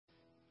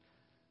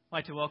I'd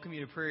like to welcome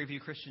you to Prairie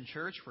View Christian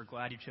Church. We're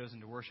glad you've chosen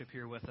to worship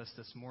here with us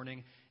this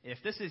morning. If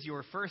this is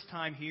your first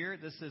time here,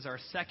 this is our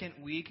second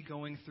week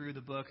going through the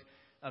book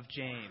of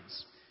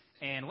James.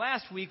 And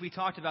last week we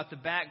talked about the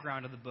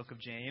background of the book of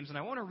James, and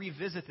I want to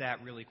revisit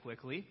that really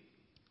quickly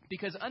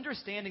because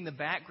understanding the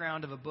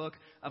background of a book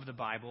of the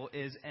Bible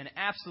is an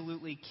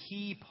absolutely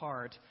key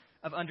part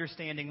of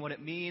understanding what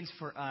it means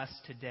for us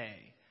today.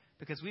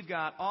 Because we've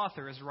got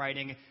authors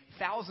writing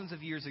thousands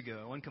of years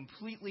ago in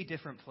completely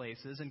different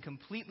places and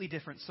completely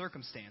different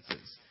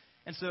circumstances.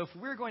 And so if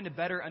we're going to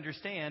better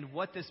understand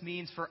what this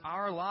means for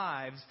our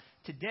lives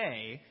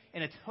today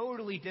in a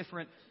totally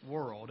different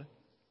world,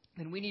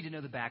 then we need to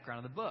know the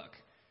background of the book.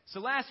 So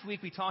last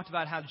week we talked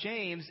about how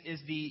James is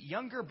the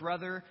younger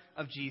brother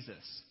of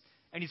Jesus.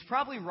 And he's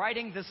probably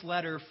writing this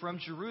letter from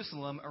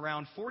Jerusalem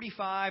around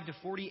 45 to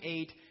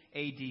 48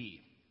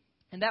 A.D.,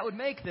 and that would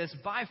make this,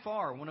 by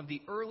far, one of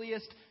the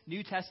earliest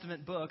New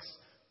Testament books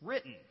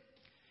written.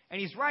 And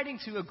he's writing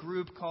to a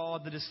group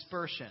called the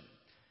Dispersion.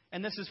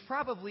 And this is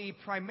probably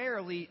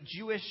primarily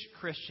Jewish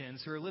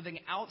Christians who are living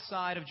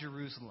outside of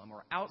Jerusalem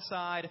or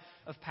outside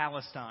of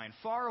Palestine,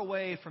 far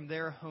away from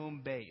their home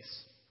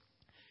base.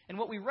 And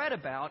what we read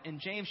about in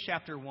James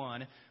chapter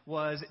 1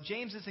 was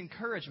James's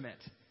encouragement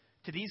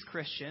to these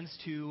Christians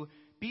to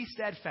be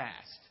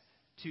steadfast,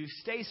 to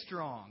stay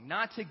strong,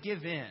 not to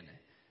give in.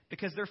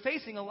 Because they're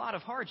facing a lot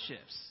of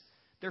hardships.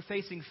 They're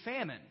facing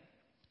famine.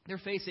 They're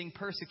facing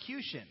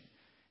persecution.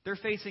 They're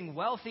facing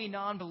wealthy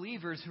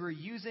non-believers who are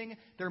using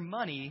their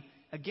money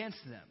against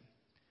them.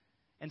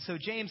 And so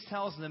James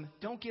tells them,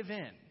 don't give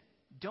in.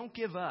 Don't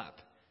give up.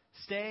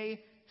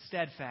 Stay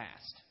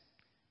steadfast.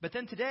 But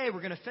then today we're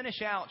going to finish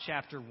out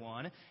chapter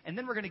 1, and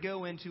then we're going to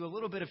go into a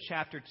little bit of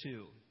chapter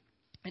 2.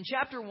 And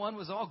chapter 1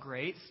 was all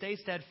great. Stay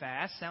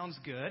steadfast. Sounds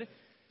good.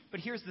 But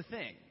here's the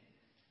thing.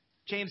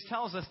 James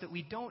tells us that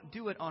we don't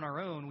do it on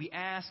our own. We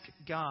ask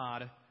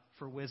God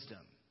for wisdom.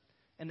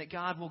 And that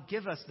God will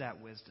give us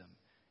that wisdom.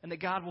 And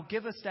that God will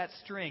give us that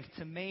strength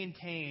to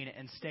maintain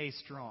and stay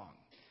strong.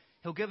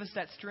 He'll give us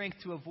that strength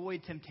to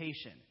avoid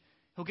temptation.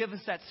 He'll give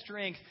us that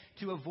strength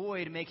to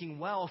avoid making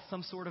wealth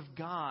some sort of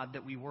God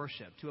that we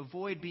worship. To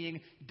avoid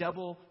being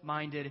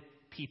double-minded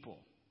people.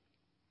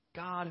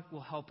 God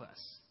will help us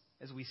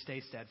as we stay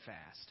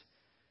steadfast.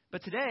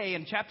 But today,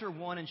 in chapter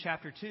 1 and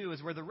chapter 2,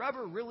 is where the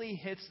rubber really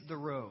hits the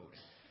road.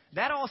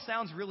 That all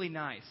sounds really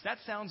nice. That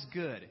sounds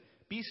good.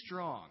 Be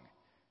strong.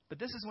 But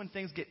this is when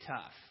things get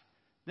tough.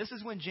 This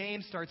is when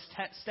James starts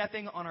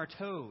stepping on our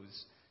toes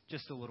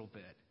just a little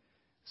bit.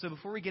 So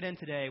before we get in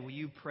today, will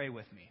you pray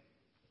with me?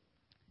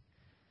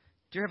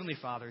 Dear Heavenly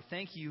Father,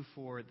 thank you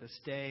for this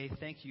day.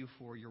 Thank you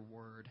for your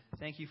word.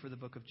 Thank you for the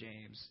book of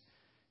James.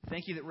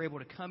 Thank you that we're able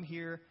to come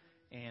here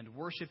and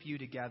worship you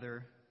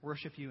together,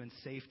 worship you in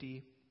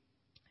safety.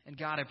 And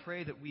God, I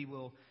pray that we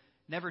will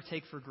never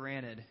take for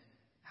granted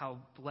how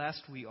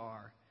blessed we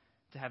are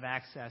to have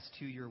access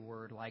to your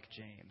word like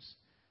James.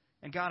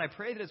 And God, I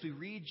pray that as we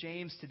read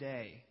James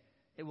today,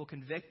 it will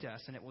convict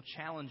us and it will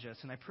challenge us.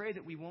 And I pray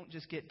that we won't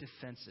just get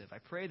defensive. I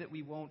pray that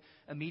we won't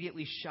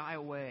immediately shy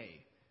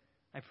away.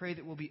 I pray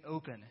that we'll be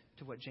open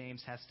to what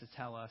James has to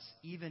tell us,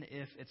 even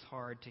if it's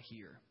hard to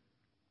hear.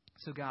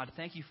 So God,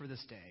 thank you for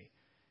this day.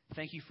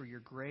 Thank you for your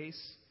grace.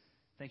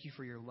 Thank you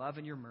for your love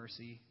and your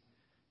mercy.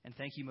 And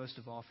thank you most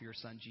of all for your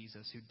son,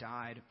 Jesus, who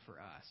died for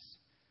us.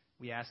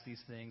 We ask these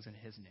things in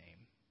his name.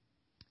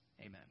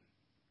 Amen.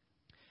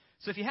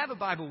 So if you have a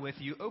Bible with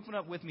you, open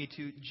up with me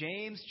to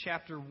James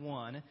chapter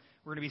 1.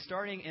 We're going to be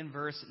starting in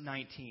verse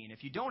 19.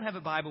 If you don't have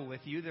a Bible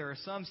with you, there are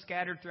some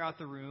scattered throughout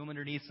the room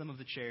underneath some of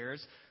the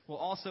chairs. We'll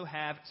also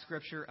have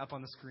scripture up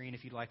on the screen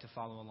if you'd like to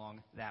follow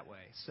along that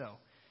way. So,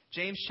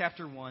 James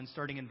chapter 1,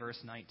 starting in verse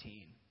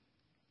 19.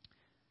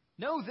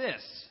 Know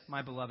this,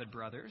 my beloved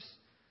brothers.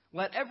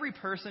 Let every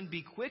person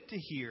be quick to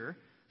hear,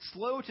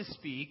 slow to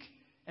speak,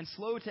 and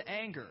slow to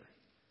anger.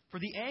 For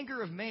the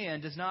anger of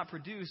man does not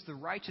produce the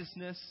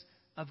righteousness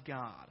of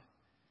God.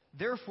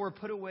 Therefore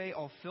put away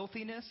all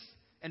filthiness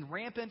and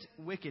rampant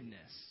wickedness,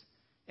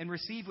 and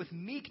receive with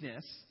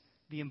meekness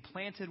the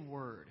implanted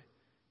word,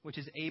 which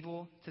is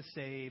able to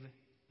save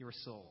your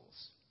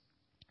souls.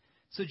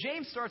 So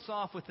James starts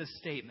off with this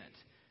statement,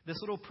 this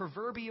little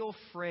proverbial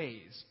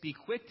phrase, be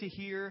quick to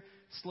hear,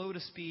 slow to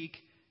speak,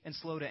 and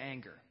slow to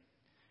anger.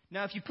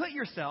 Now, if you put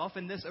yourself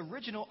in this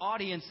original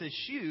audience's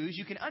shoes,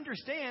 you can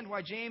understand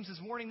why James is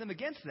warning them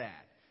against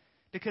that.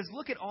 Because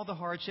look at all the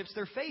hardships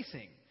they're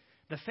facing.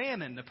 The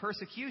famine, the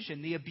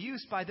persecution, the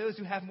abuse by those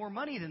who have more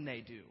money than they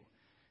do.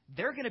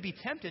 They're going to be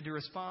tempted to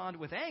respond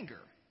with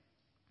anger.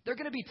 They're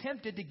going to be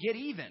tempted to get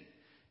even,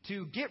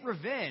 to get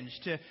revenge,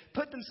 to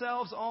put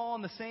themselves all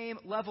on the same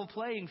level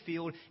playing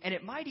field, and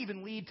it might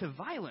even lead to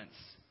violence,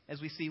 as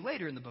we see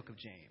later in the book of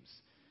James.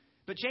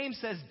 But James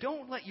says,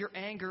 don't let your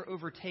anger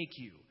overtake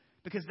you.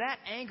 Because that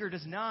anger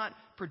does not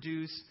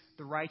produce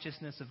the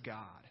righteousness of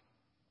God.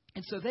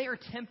 And so they are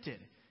tempted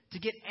to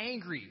get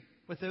angry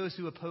with those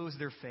who oppose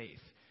their faith.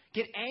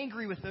 Get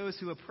angry with those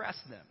who oppress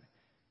them.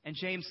 And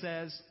James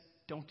says,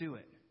 don't do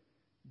it.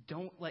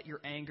 Don't let your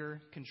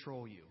anger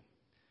control you.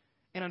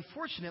 And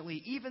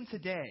unfortunately, even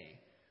today,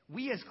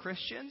 we as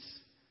Christians,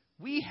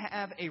 we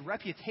have a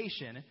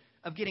reputation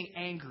of getting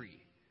angry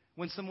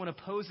when someone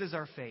opposes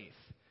our faith,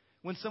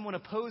 when someone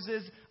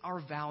opposes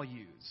our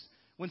values,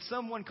 when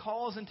someone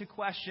calls into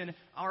question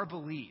our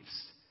beliefs.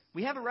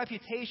 We have a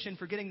reputation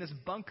for getting this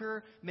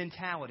bunker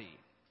mentality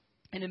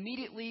and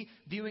immediately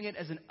viewing it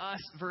as an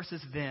us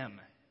versus them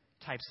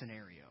type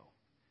scenario.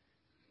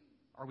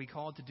 Are we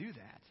called to do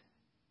that?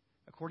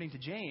 According to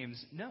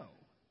James, no.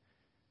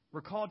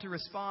 We're called to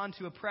respond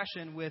to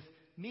oppression with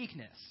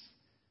meekness,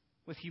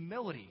 with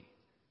humility,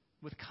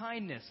 with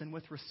kindness, and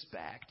with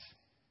respect.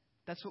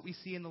 That's what we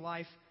see in the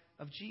life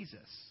of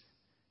Jesus.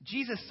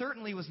 Jesus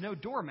certainly was no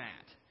doormat.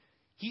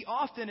 He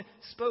often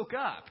spoke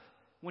up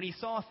when he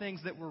saw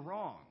things that were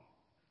wrong.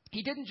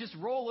 He didn't just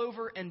roll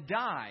over and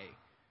die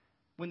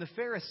when the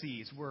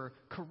Pharisees were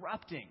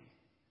corrupting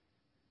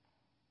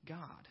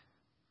God.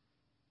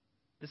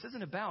 This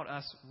isn't about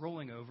us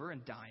rolling over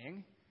and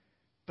dying,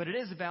 but it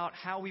is about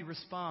how we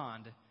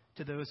respond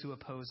to those who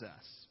oppose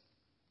us.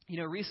 You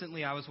know,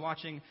 recently I was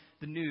watching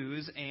the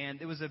news,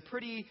 and it was a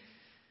pretty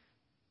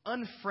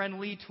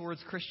unfriendly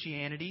towards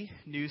Christianity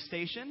news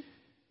station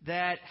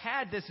that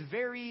had this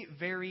very,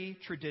 very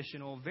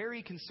traditional,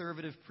 very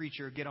conservative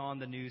preacher get on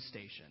the news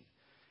station.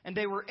 And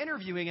they were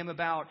interviewing him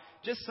about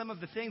just some of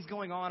the things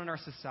going on in our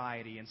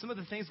society and some of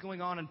the things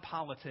going on in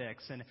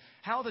politics and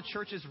how the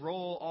church's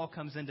role all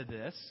comes into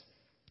this.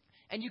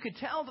 And you could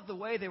tell that the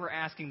way they were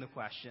asking the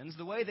questions,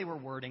 the way they were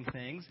wording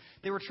things,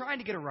 they were trying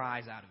to get a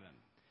rise out of him.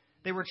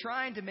 They were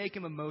trying to make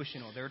him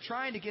emotional. They were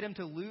trying to get him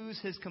to lose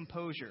his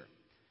composure.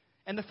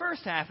 And the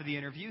first half of the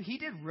interview, he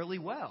did really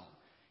well.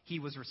 He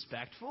was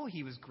respectful.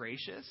 He was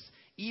gracious.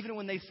 Even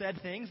when they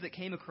said things that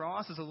came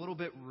across as a little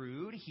bit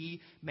rude, he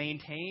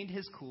maintained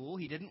his cool.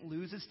 He didn't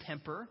lose his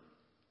temper.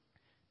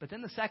 But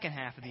then the second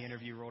half of the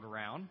interview rolled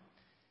around,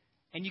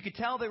 and you could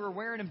tell they were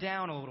wearing him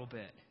down a little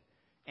bit.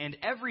 And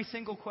every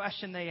single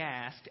question they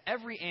asked,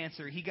 every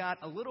answer, he got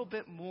a little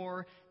bit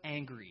more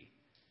angry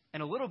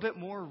and a little bit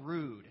more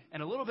rude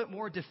and a little bit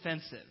more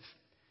defensive.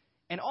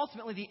 And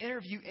ultimately, the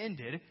interview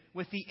ended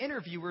with the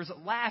interviewers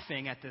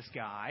laughing at this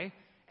guy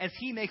as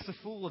he makes a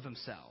fool of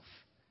himself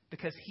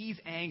because he's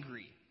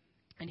angry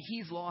and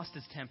he's lost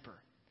his temper.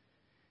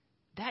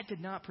 That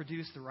did not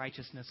produce the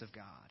righteousness of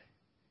God.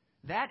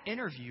 That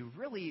interview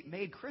really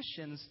made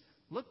Christians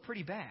look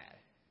pretty bad.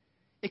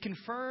 It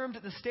confirmed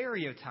the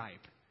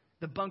stereotype,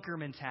 the bunker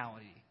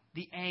mentality,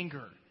 the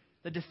anger,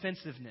 the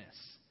defensiveness.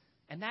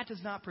 And that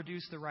does not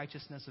produce the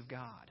righteousness of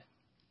God.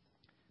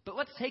 But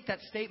let's take that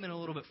statement a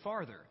little bit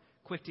farther.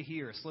 Quick to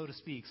hear, slow to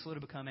speak, slow to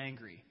become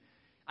angry.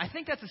 I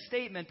think that's a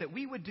statement that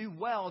we would do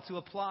well to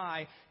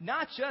apply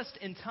not just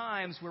in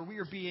times where we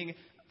are being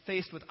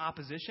faced with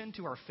opposition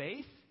to our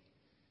faith,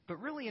 but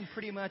really in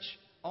pretty much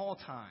all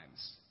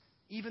times,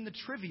 even the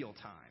trivial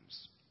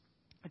times.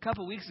 A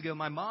couple weeks ago,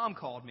 my mom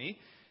called me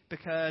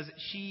because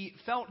she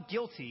felt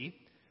guilty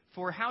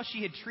for how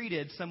she had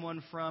treated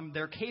someone from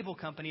their cable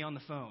company on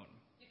the phone.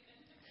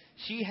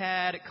 She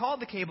had called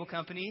the cable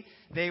company.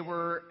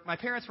 My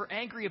parents were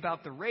angry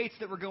about the rates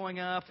that were going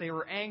up. They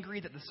were angry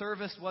that the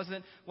service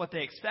wasn't what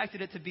they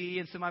expected it to be.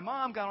 And so my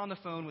mom got on the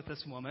phone with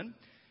this woman,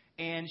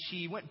 and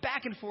she went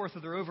back and forth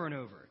with her over and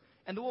over.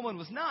 And the woman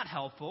was not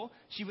helpful.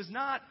 She was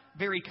not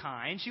very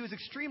kind. She was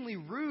extremely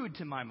rude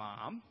to my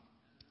mom.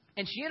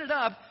 And she ended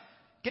up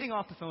getting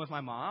off the phone with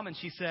my mom, and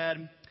she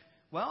said,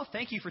 "Well,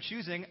 thank you for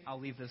choosing." I'll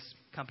leave this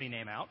company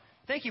name out.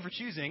 "Thank you for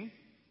choosing.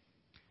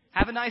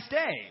 Have a nice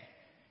day."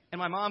 And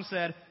my mom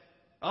said,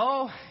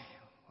 "Oh,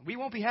 we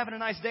won't be having a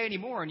nice day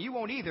anymore, and you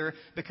won't either,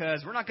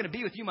 because we're not going to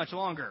be with you much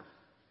longer."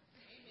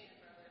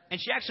 And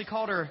she actually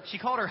called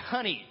her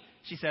honey.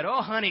 She said,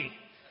 "Oh, honey."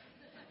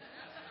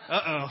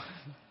 Uh-oh.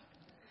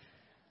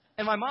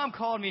 And my mom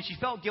called me, and she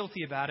felt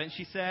guilty about it. And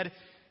she said,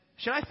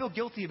 "Should I feel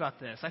guilty about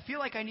this? I feel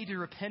like I need to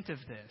repent of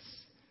this."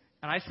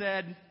 And I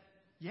said,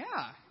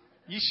 "Yeah,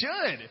 you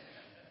should."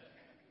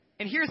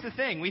 And here's the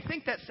thing. We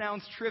think that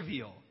sounds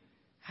trivial,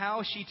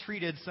 how she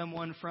treated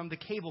someone from the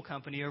cable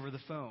company over the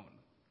phone.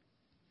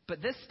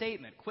 But this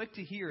statement, quick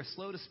to hear,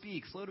 slow to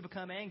speak, slow to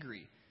become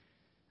angry,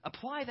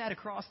 apply that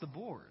across the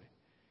board.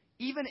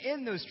 Even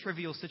in those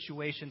trivial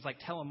situations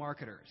like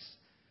telemarketers.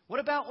 What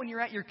about when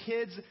you're at your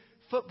kid's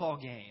football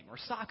game or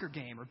soccer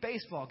game or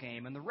baseball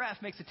game and the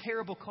ref makes a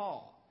terrible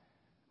call?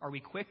 Are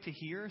we quick to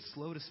hear,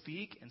 slow to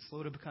speak, and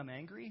slow to become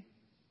angry?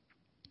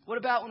 What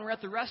about when we're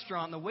at the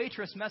restaurant and the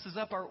waitress messes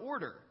up our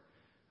order?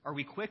 Are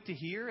we quick to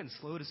hear and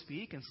slow to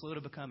speak and slow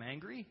to become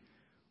angry?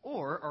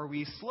 Or are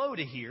we slow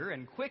to hear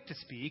and quick to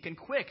speak and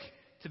quick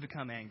to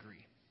become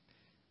angry?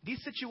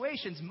 These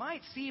situations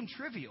might seem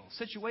trivial,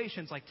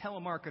 situations like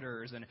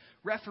telemarketers and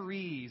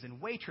referees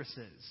and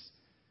waitresses,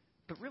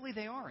 but really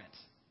they aren't.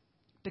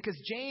 Because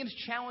James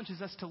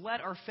challenges us to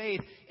let our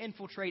faith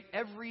infiltrate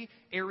every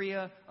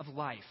area of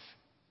life,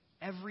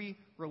 every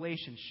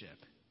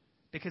relationship.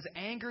 Because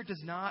anger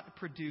does not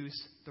produce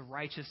the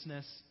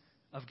righteousness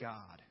of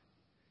God.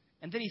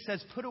 And then he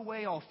says, "Put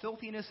away all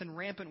filthiness and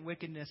rampant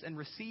wickedness and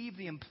receive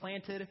the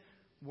implanted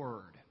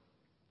word."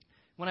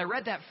 When I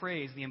read that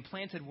phrase, the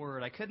implanted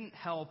word, I couldn't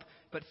help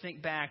but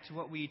think back to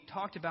what we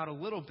talked about a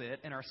little bit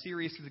in our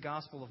series through the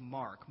Gospel of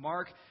Mark.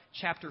 Mark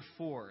chapter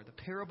 4, the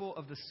parable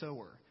of the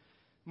sower.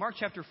 Mark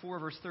chapter 4,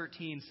 verse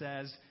 13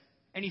 says,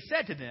 "And he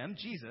said to them,"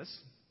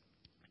 Jesus,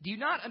 "Do you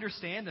not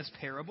understand this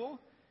parable?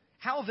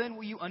 How then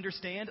will you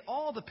understand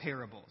all the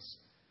parables?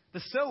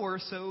 The sower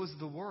sows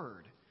the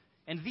word.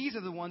 And these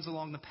are the ones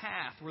along the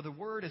path where the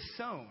word is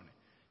sown.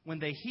 When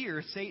they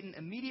hear, Satan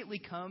immediately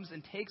comes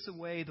and takes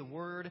away the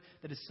word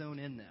that is sown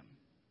in them.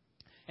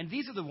 And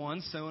these are the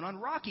ones sown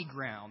on rocky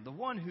ground, the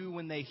one who,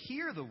 when they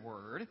hear the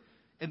word,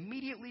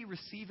 immediately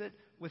receive it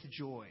with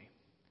joy.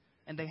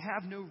 And they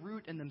have no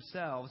root in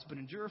themselves, but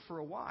endure for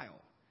a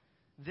while.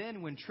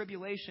 Then, when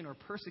tribulation or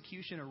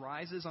persecution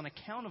arises on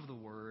account of the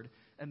word,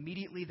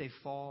 immediately they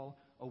fall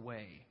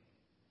away.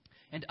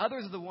 And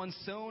others are the ones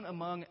sown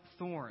among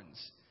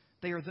thorns.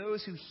 They are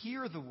those who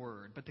hear the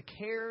word, but the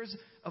cares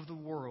of the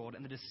world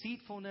and the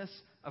deceitfulness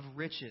of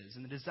riches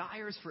and the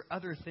desires for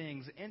other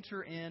things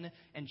enter in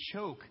and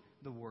choke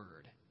the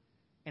word,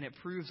 and it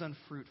proves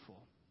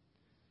unfruitful.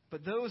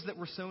 But those that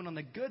were sown on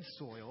the good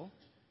soil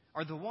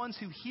are the ones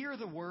who hear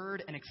the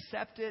word and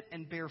accept it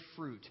and bear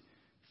fruit,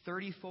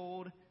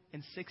 30-fold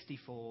and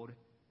 60-fold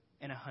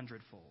and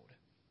 100-fold.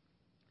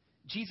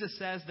 Jesus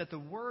says that the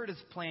word is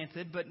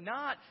planted, but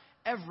not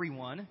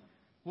everyone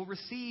will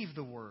receive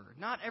the word.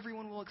 Not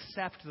everyone will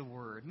accept the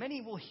word.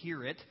 Many will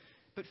hear it,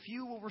 but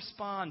few will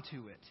respond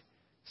to it.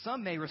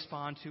 Some may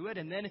respond to it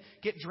and then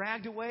get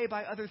dragged away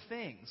by other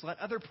things, let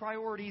other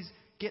priorities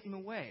get in the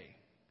way.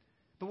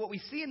 But what we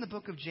see in the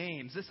book of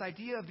James, this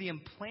idea of the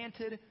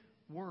implanted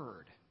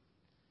word,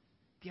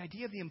 the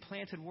idea of the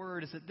implanted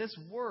word is that this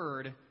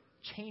word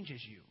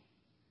changes you.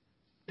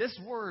 This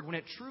word, when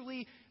it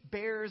truly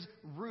bears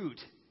root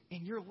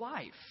in your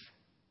life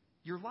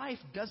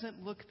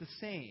doesn't look the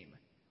same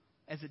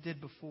as it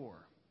did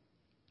before.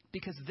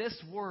 Because this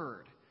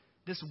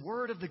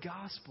word of the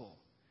gospel,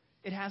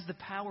 it has the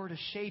power to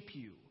shape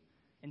you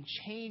and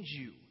change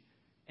you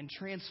and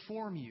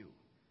transform you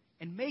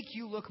and make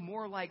you look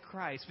more like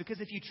Christ. Because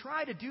if you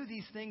try to do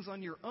these things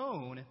on your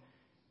own,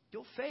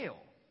 you'll fail.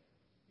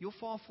 You'll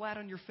fall flat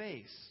on your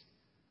face.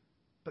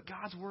 But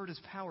God's word is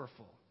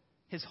powerful.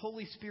 His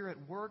Holy Spirit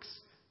works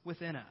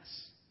within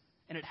us,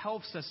 and it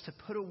helps us to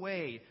put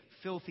away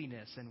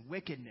filthiness and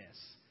wickedness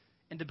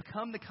and to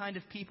become the kind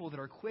of people that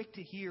are quick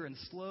to hear and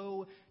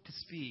slow to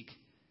speak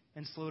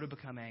and slow to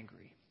become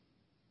angry.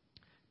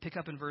 Pick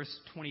up in verse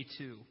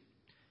 22.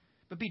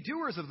 But be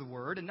doers of the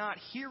word and not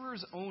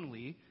hearers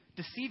only,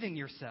 deceiving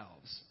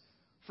yourselves.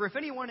 For if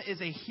anyone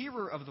is a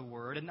hearer of the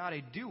word and not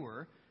a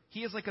doer,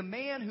 he is like a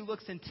man who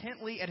looks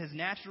intently at his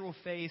natural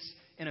face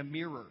in a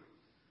mirror.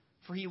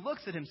 For he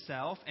looks at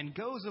himself and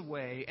goes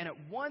away and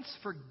at once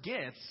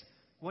forgets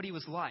what he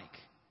was like.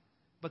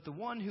 But the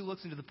one who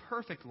looks into the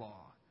perfect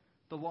law,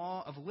 the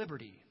law of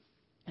liberty,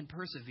 and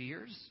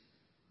perseveres,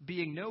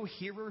 being no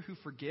hearer who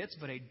forgets,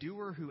 but a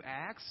doer who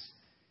acts,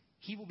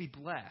 he will be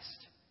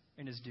blessed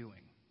in his doing.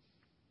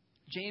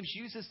 James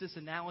uses this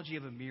analogy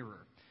of a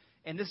mirror.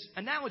 And this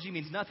analogy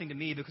means nothing to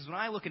me because when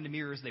I look into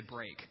mirrors, they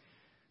break.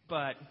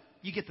 But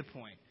you get the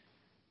point.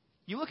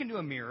 You look into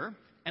a mirror,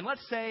 and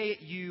let's say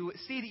you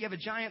see that you have a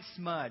giant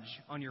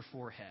smudge on your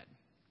forehead.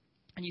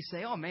 And you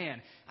say, oh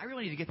man, I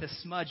really need to get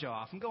this smudge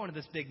off. I'm going to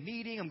this big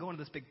meeting. I'm going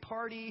to this big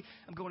party.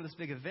 I'm going to this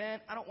big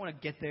event. I don't want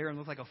to get there and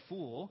look like a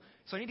fool.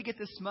 So I need to get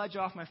this smudge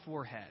off my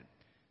forehead.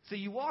 So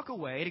you walk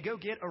away to go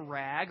get a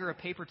rag or a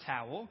paper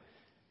towel,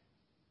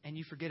 and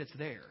you forget it's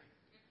there.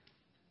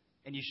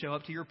 And you show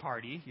up to your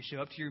party, you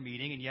show up to your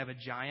meeting, and you have a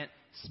giant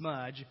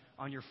smudge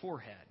on your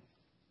forehead.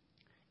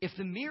 If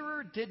the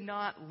mirror did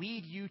not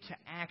lead you to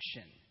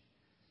action,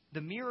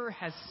 the mirror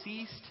has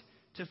ceased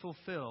to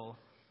fulfill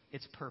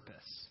its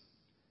purpose.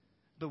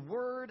 The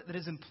word that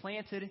is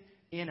implanted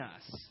in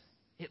us,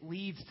 it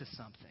leads to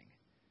something.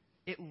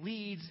 It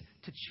leads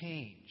to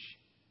change.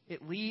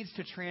 It leads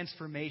to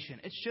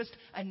transformation. It's just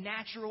a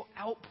natural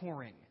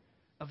outpouring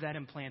of that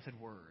implanted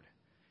word.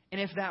 And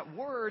if that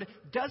word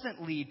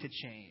doesn't lead to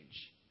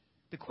change,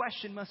 the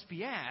question must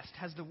be asked,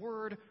 has the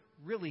word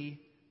really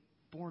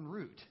borne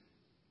root?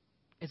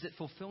 Is it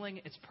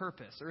fulfilling its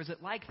purpose? Or is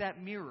it like that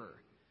mirror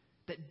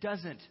that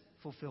doesn't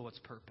fulfill its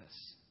purpose?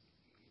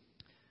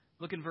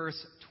 Look in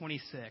verse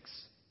 26.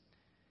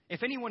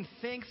 If anyone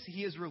thinks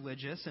he is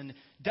religious and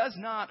does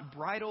not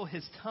bridle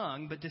his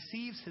tongue but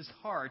deceives his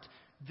heart,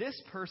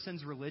 this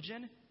person's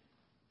religion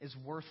is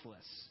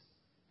worthless.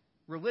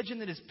 Religion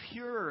that is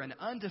pure and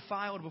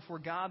undefiled before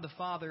God the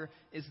Father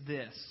is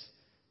this: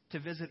 to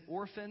visit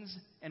orphans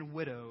and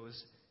widows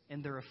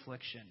in their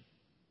affliction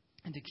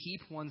and to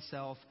keep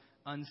oneself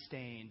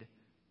unstained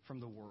from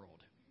the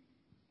world.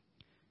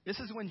 This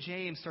is when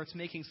James starts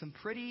making some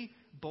pretty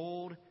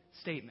bold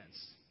statements.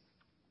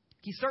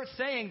 He starts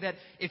saying that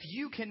if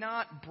you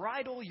cannot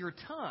bridle your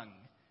tongue,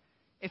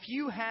 if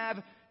you have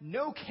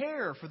no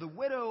care for the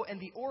widow and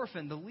the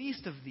orphan, the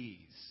least of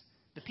these,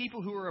 the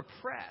people who are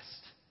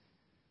oppressed,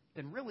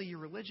 then really your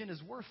religion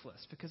is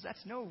worthless, because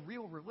that's no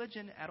real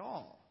religion at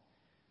all.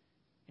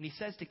 And he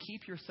says to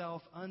keep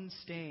yourself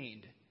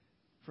unstained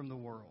from the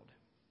world.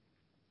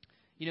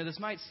 You know, this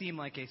might seem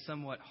like a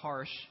somewhat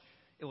harsh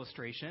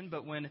illustration,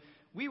 but when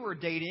we were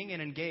dating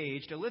and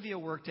engaged, Olivia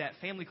worked at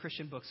Family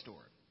Christian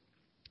Bookstore.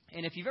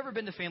 And if you've ever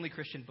been to Family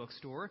Christian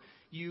Bookstore,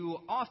 you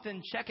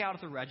often check out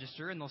at the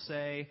register and they'll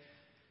say,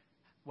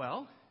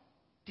 well,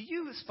 do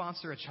you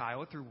sponsor a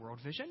child through World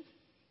Vision?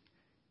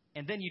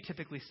 And then you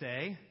typically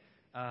say,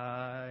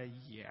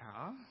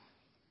 yeah.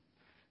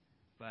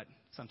 But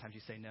sometimes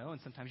you say no,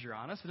 and sometimes you're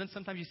honest. But then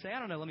sometimes you say, I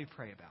don't know, let me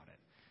pray about it.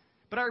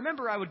 But I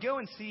remember I would go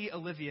and see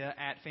Olivia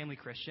at Family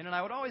Christian, and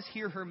I would always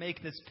hear her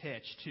make this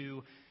pitch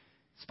to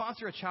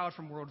sponsor a child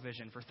from World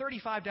Vision for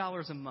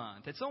 $35 a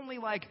month. It's only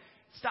like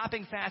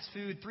stopping fast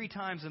food 3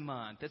 times a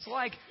month. It's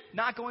like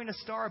not going to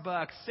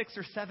Starbucks 6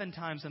 or 7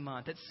 times a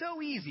month. It's so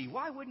easy.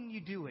 Why wouldn't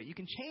you do it? You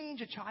can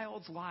change a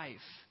child's life.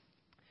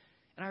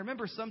 And I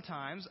remember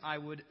sometimes I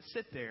would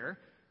sit there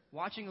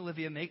watching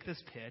Olivia make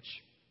this pitch,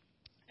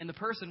 and the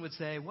person would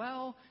say,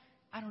 well,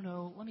 I don't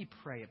know, let me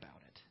pray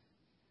about it.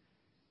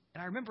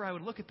 And I remember I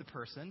would look at the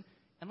person,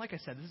 and like I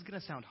said, this is going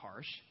to sound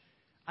harsh.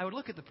 I would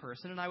look at the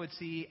person, and I would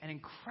see an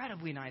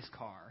incredibly nice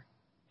car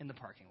in the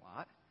parking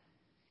lot,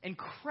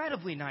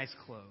 incredibly nice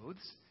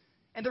clothes,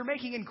 and they're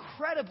making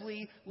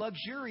incredibly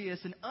luxurious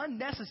and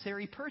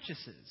unnecessary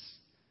purchases.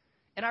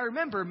 And I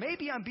remember,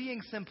 maybe I'm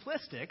being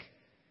simplistic,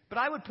 but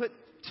I would put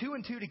 2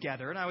 and 2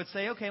 together, and I would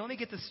say, okay, let me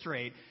get this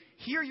straight.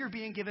 Here you're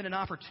being given an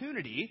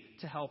opportunity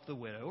to help the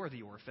widow or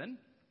the orphan.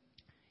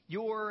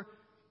 You're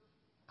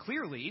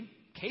clearly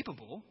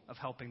capable of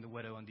helping the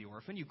widow and the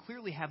orphan. You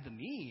clearly have the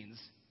means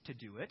to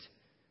do it.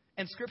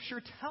 And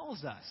Scripture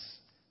tells us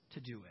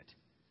to do it.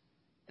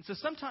 And so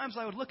sometimes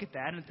I would look at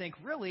that and think,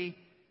 really,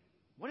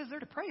 what is there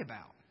to pray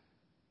about?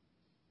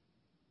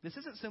 This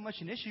isn't so much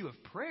an issue of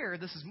prayer.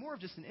 This is more of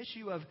just an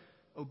issue of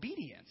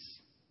obedience.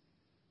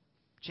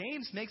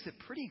 James makes it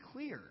pretty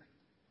clear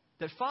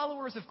that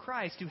followers of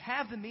Christ who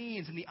have the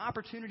means and the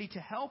opportunity to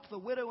help the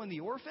widow and the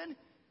orphan,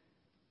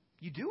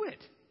 you do it.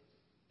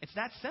 It's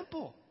that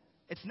simple.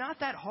 It's not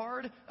that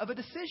hard of a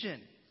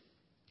decision.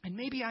 And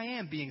maybe I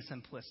am being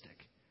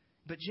simplistic.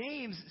 But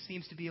James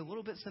seems to be a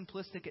little bit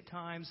simplistic at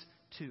times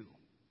too.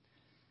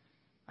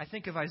 I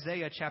think of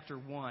Isaiah chapter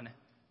 1,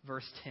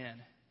 verse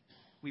 10.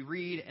 We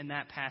read in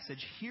that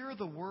passage, "Hear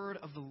the word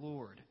of the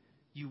Lord,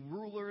 you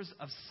rulers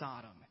of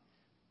Sodom.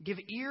 Give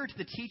ear to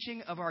the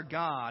teaching of our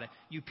God,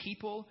 you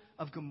people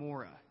of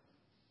Gomorrah."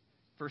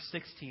 Verse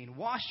 16,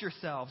 "Wash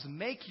yourselves,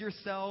 make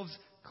yourselves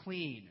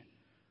clean.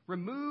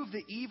 Remove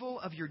the evil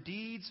of your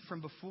deeds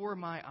from before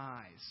my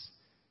eyes.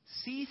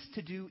 Cease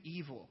to do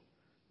evil.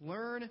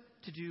 Learn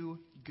to do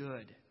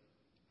good.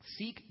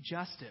 Seek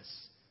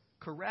justice.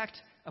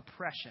 Correct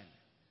oppression.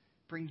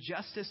 Bring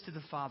justice to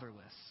the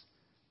fatherless.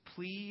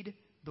 Plead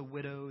the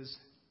widow's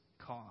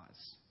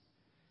cause."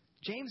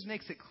 James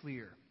makes it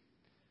clear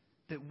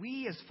that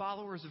we as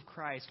followers of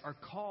Christ are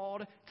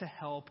called to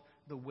help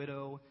the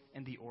widow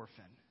and the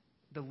orphan,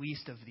 the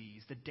least of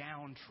these, the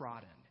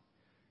downtrodden.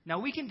 Now,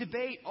 we can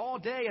debate all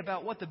day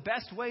about what the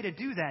best way to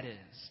do that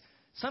is.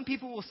 Some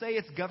people will say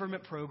it's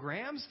government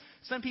programs.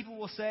 Some people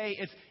will say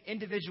it's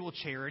individual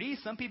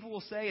charities. Some people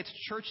will say it's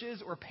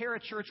churches or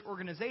parachurch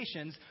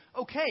organizations.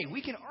 Okay,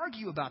 we can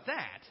argue about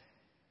that.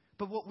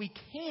 But what we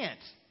can't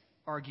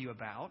argue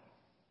about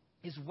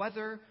is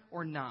whether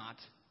or not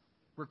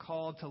we're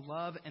called to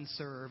love and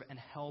serve and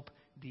help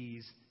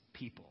these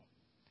people.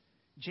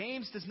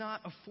 James does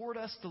not afford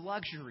us the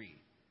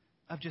luxury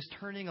of just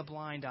turning a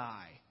blind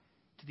eye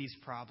to these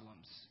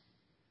problems.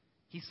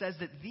 He says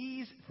that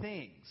these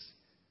things,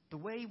 the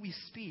way we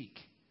speak,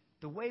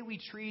 the way we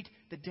treat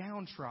the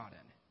downtrodden,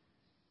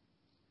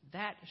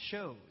 that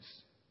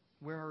shows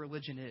where our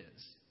religion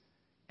is.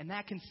 And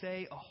that can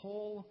say a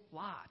whole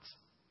lot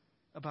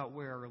about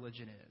where our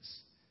religion is.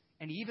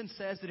 And he even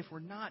says that if we're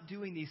not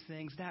doing these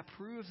things, that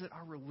proves that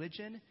our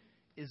religion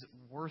is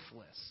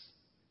worthless.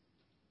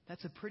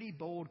 That's a pretty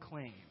bold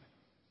claim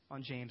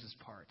on James's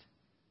part.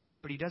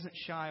 But he doesn't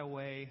shy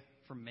away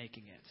from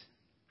making it.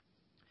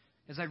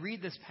 As I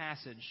read this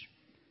passage,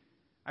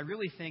 I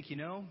really think,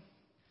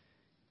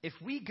 if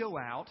we go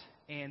out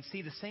and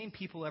see the same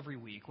people every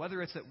week,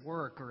 whether it's at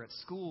work or at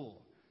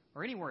school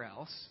or anywhere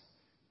else,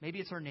 maybe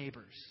it's our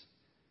neighbors,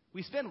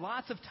 we spend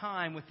lots of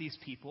time with these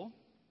people.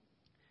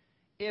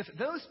 If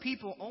those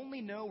people only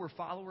know we're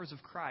followers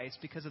of Christ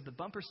because of the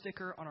bumper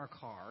sticker on our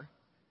car,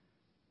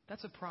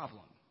 that's a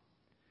problem.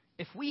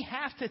 If we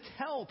have to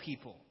tell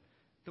people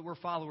that we're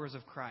followers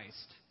of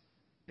Christ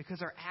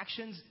because our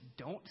actions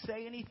don't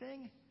say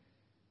anything,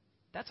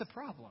 that's a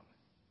problem.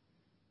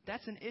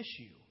 That's an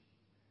issue.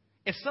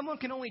 If someone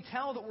can only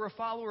tell that we're a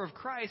follower of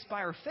Christ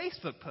by our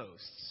Facebook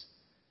posts,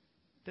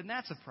 then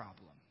that's a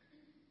problem.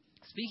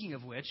 Speaking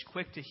of which,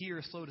 quick to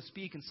hear, slow to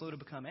speak, and slow to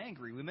become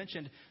angry. We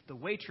mentioned the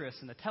waitress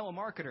and the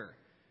telemarketer.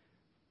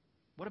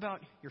 What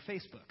about your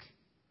Facebook?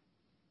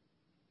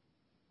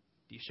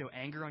 Do you show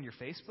anger on your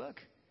Facebook?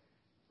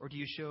 Or do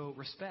you show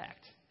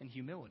respect and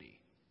humility?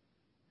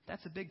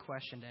 That's a big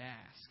question to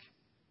ask.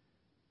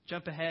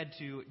 Jump ahead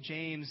to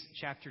James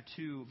chapter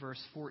 2,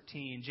 verse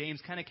 14.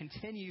 James kind of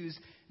continues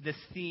this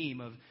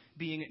theme of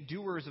being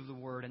doers of the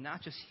word and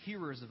not just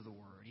hearers of the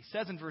word. He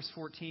says in verse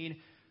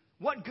 14,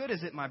 "What good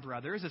is it, my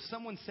brothers, if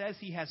someone says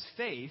he has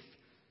faith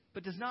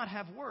but does not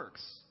have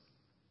works?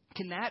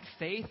 Can that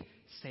faith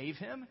save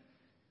him?"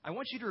 I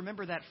want you to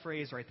remember that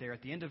phrase right there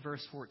at the end of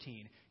verse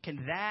 14.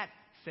 Can that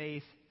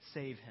faith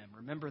save him?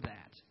 Remember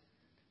that.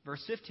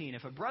 Verse 15,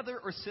 "If a brother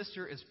or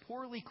sister is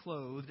poorly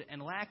clothed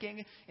and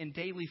lacking in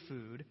daily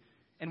food,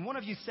 and one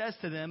of you says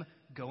to them,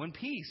 'Go in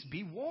peace,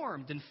 be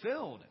warmed and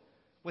filled,'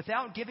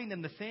 without giving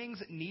them the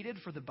things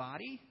needed for the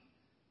body,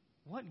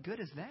 what good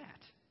is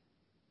that?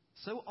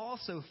 So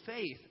also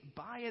faith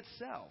by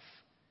itself,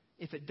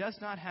 if it does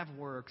not have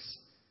works,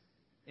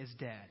 is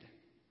dead."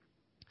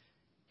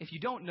 If you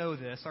don't know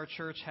this, our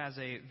church has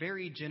a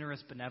very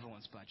generous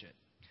benevolence budget.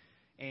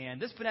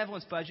 And this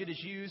benevolence budget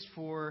is used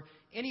for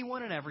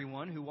anyone and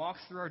everyone who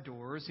walks through our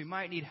doors who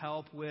might need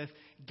help with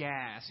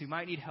gas, who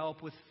might need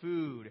help with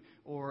food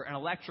or an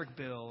electric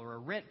bill or a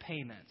rent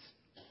payment.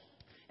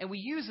 And we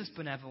use this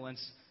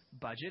benevolence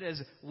budget as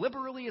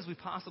liberally as we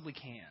possibly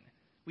can.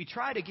 We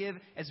try to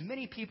give as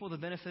many people the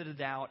benefit of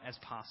the doubt as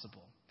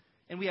possible.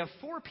 And we have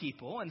 4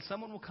 people, and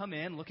someone will come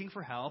in looking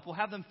for help. We'll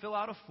have them fill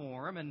out a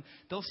form, and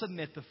they'll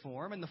submit the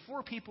form, and the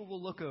 4 people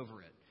will look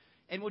over it.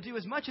 And we'll do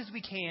as much as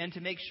we can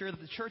to make sure that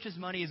the church's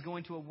money is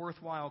going to a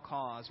worthwhile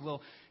cause.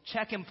 We'll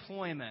check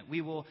employment.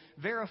 We will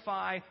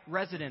verify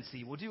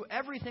residency. We'll do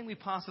everything we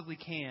possibly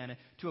can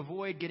to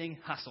avoid getting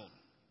hustled.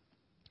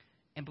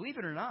 And believe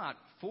it or not,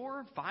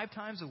 4 or 5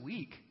 times a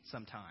week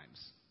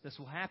sometimes this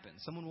will happen.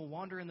 Someone will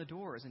wander in the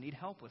doors and need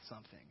help with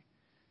something.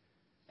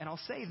 And I'll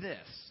say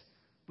this.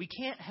 We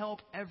can't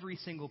help every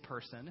single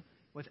person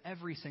with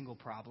every single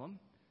problem.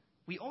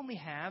 We only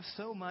have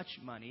so much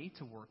money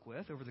to work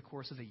with over the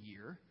course of a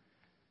year.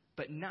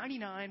 But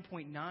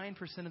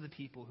 99.9% of the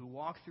people who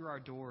walk through our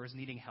doors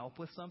needing help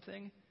with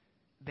something,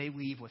 they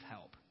leave with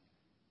help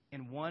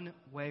in one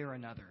way or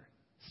another,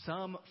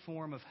 some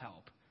form of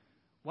help,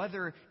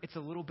 whether it's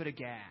a little bit of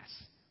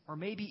gas or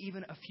maybe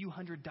even a few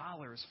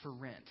 $100s for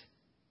rent.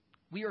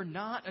 We are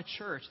not a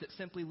church that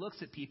simply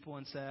looks at people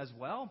and says,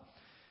 "Well,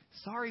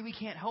 sorry we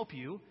can't help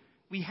you.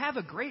 We have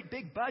a great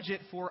big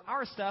budget for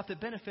our stuff that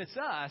benefits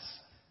us,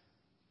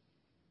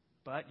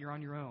 but you're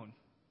on your own.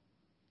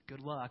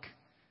 Good luck.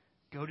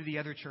 Go to the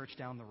other church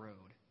down the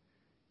road."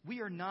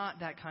 We are not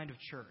that kind of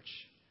church.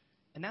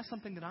 And that's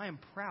something that I am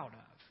proud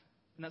of.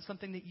 And that's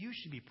something that you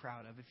should be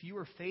proud of if you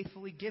are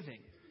faithfully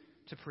giving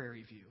to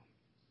Prairie View.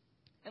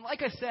 And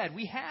like I said,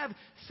 we have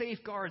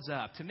safeguards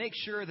up to make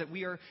sure that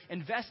we are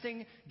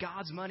investing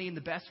God's money in the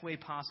best way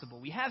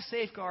possible. We have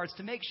safeguards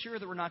to make sure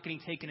that we're not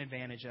getting taken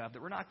advantage of,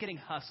 that we're not getting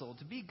hustled,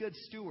 to be good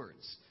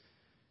stewards.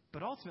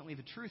 But ultimately,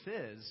 the truth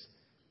is,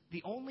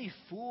 the only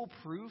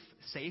foolproof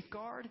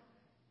safeguard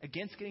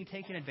against getting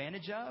taken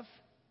advantage of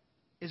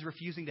is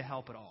refusing to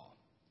help at all.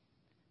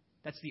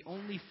 That's the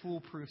only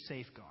foolproof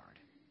safeguard.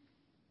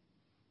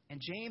 And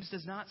James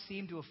does not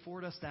seem to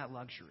afford us that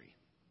luxury.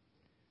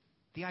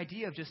 The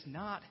idea of just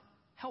not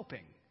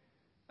helping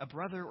a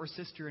brother or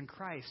sister in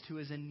Christ who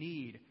is in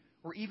need,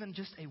 or even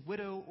just a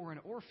widow or an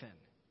orphan.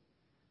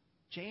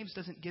 James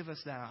doesn't give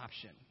us that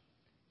option.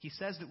 He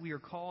says that we are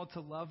called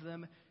to love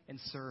them and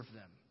serve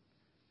them.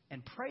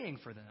 And praying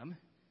for them,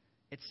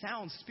 it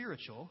sounds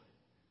spiritual,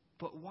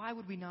 but why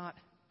would we not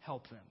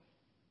help them?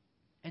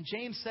 And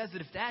James says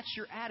that if that's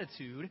your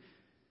attitude,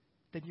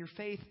 then your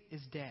faith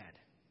is dead.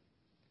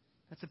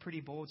 That's a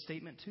pretty bold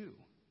statement too.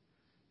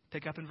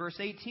 Pick up in verse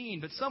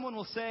 18. "But someone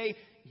will say,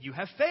 'You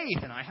have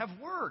faith and I have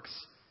works.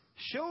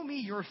 Show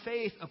me your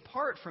faith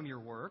apart from your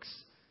works,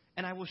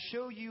 and I will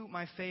show you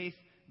my faith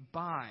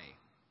by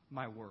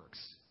my works.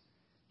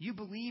 You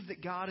believe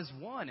that God is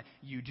one.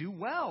 You do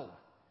well.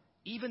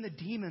 Even the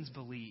demons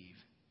believe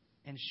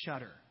and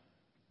shudder.'"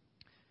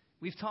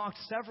 We've talked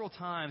several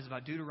times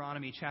about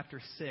Deuteronomy chapter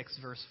 6,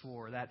 verse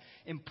 4, that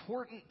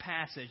important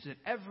passage that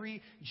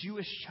every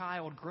Jewish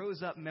child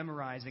grows up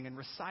memorizing and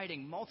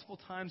reciting multiple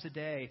times a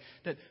day,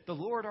 that the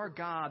Lord our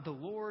God, the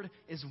Lord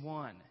is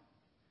one.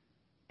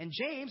 And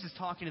James is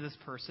talking to this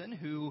person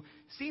who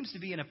seems to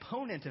be an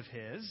opponent of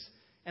his,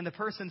 and the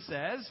person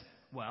says,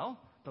 "Well,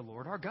 the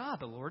Lord our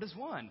God, the Lord is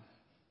one."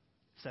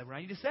 Said what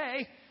I need to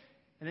say.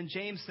 And then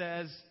James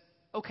says,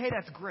 "Okay,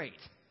 that's great.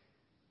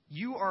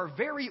 You are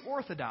very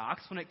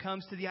orthodox when it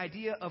comes to the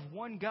idea of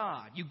one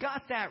God. You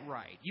got that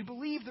right. You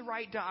believe the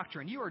right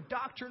doctrine. You are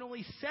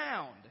doctrinally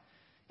sound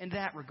in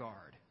that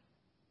regard."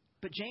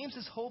 But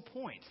James's whole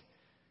point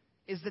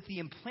is that the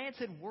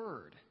implanted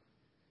word,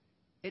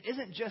 it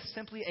isn't just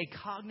simply a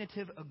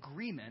cognitive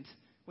agreement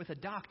with a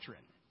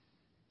doctrine.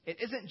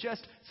 It isn't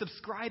just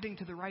subscribing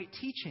to the right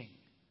teaching.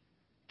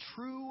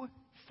 True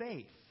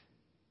faith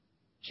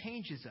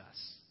changes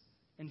us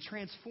and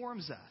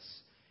transforms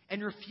us,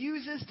 and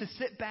refuses to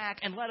sit back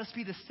and let us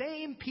be the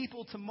same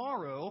people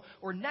tomorrow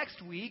or next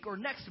week or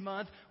next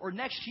month or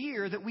next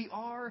year that we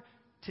are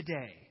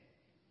today.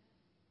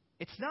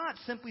 It's not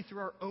simply through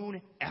our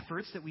own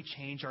efforts that we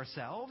change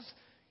ourselves.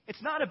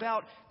 It's not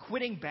about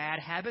quitting bad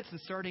habits and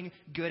starting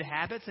good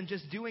habits and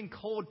just doing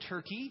cold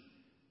turkey.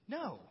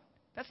 No,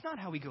 that's not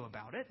how we go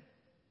about it.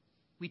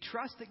 We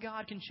trust that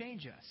God can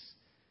change us.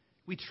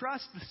 We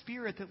trust the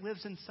Spirit that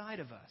lives inside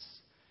of us.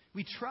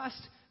 We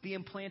trust the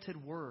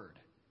implanted Word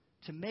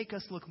to make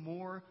us look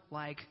more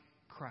like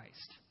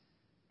Christ.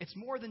 It's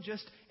more than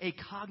just a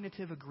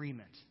cognitive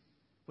agreement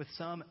with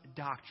some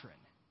doctrine.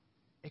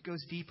 It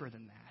goes deeper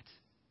than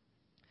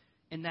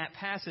that. In that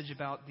passage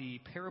about the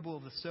parable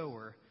of the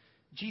sower,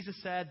 Jesus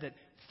said that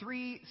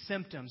 3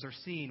 symptoms are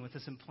seen with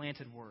this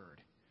implanted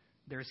Word.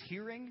 There's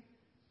hearing,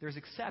 there's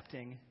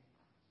accepting,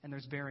 and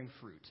there's bearing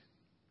fruit.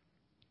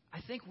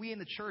 I think we in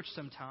the church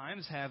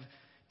sometimes have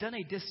done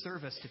a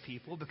disservice to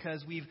people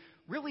because we've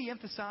really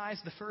emphasized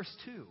the first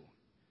 2,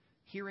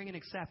 hearing and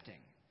accepting.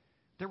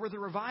 There were the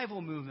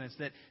revival movements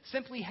that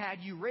simply had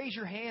you raise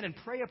your hand and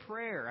pray a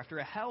prayer after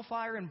a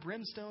hellfire and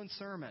brimstone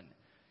sermon.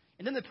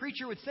 And then the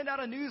preacher would send out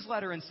a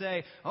newsletter and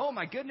say, oh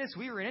my goodness,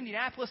 we were in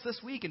Indianapolis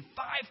this week and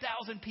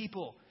 5,000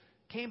 people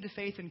came to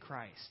faith in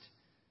Christ.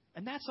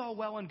 And that's all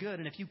well and good.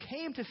 And if you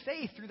came to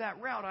faith through that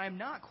route, I am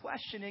not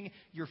questioning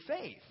your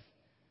faith.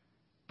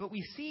 But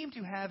we seem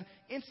to have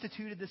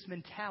instituted this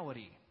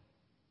mentality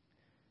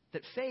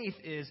that faith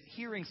is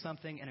hearing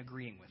something and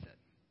agreeing with it.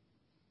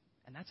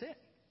 And that's it.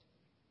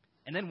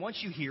 And then once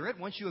you hear it,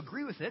 once you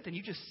agree with it, then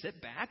you just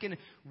sit back and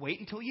wait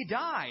until you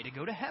die to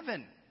go to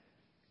heaven.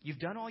 You've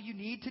done all you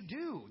need to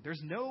do.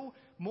 There's no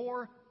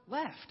more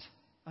left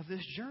of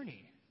this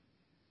journey.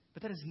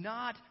 But that is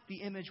not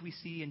the image we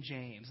see in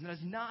James. And that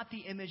is not the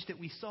image that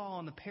we saw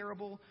in the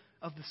parable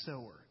of the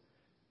sower.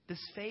 This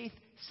faith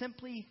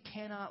simply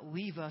cannot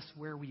leave us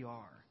where we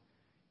are.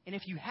 And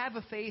if you have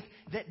a faith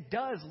that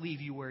does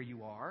leave you where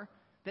you are,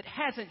 that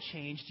hasn't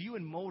changed you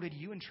and molded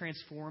you and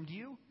transformed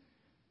you,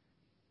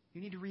 you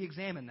need to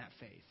re-examine that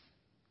faith.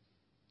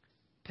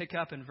 Pick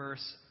up in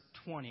verse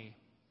 20.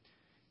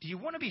 Do you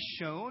want to be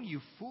shown, you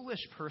foolish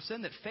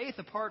person, that faith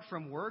apart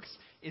from works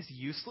is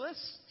useless?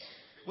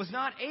 Was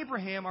not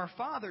Abraham, our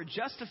father,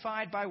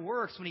 justified by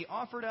works when he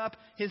offered up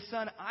his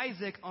son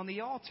Isaac on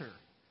the altar?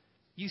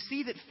 You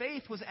see that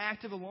faith was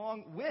active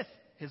along with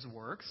his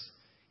works,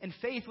 and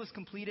faith was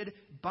completed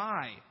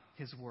by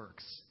his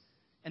works.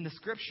 And the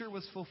scripture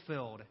was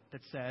fulfilled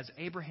that says,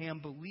 Abraham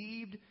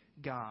believed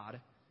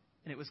God,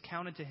 and it was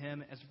counted to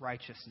him as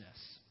righteousness.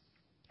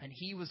 And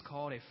he was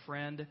called a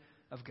friend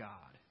of God.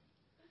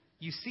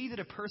 You see that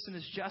a person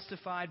is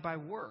justified by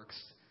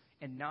works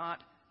and not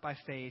by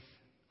faith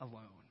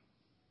alone.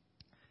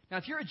 Now,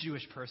 if you're a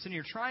Jewish person and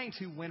you're trying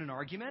to win an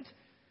argument,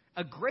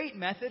 a great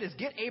method is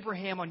get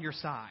Abraham on your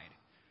side.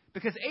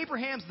 Because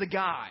Abraham's the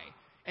guy.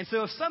 And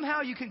so if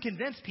somehow you can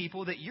convince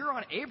people that you're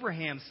on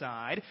Abraham's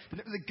side,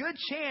 then there's a good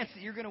chance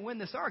that you're going to win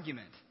this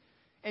argument.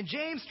 And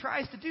James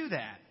tries to do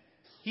that.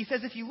 He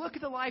says if you look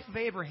at the life of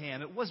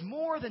Abraham, it was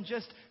more than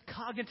just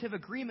cognitive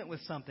agreement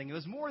with something. It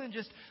was more than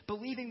just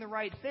believing the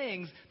right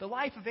things. The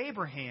life of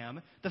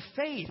Abraham, the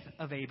faith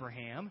of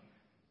Abraham,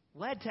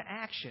 led to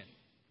action.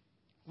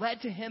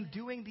 Led to him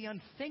doing the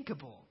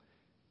unthinkable,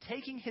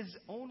 taking his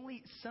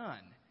only son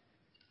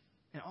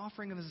and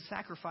offering him as a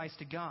sacrifice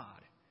to God.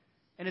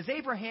 And as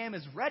Abraham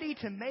is ready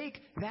to make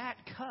that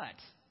cut,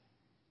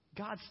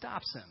 God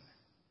stops him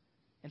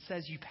and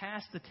says, you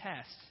passed the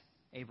test,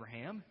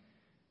 Abraham.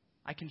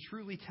 I can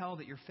truly tell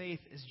that your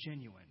faith is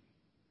genuine.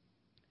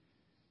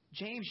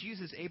 James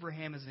uses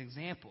Abraham as an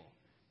example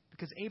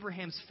because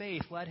Abraham's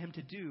faith led him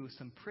to do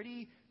some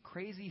pretty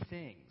crazy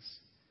things.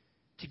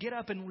 To get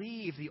up and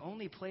leave the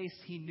only place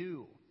he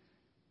knew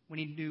when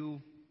he knew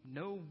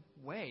no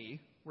way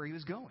where he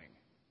was going.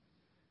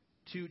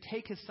 To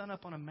take his son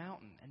up on a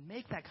mountain and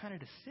make that kind of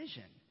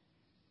decision.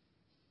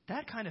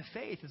 That kind of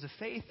faith is a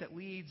faith that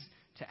leads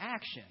to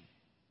action.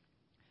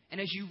 And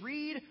as you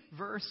read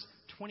verse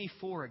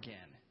 24 again,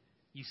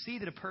 you see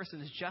that a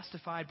person is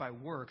justified by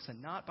works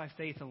and not by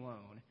faith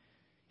alone.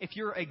 If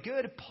you're a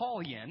good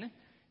Paulian,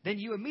 then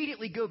you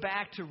immediately go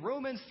back to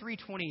Romans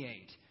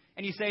 3:28.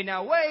 And you say,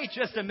 now wait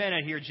just a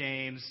minute here,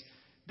 James.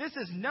 This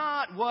is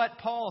not what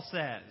Paul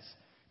says.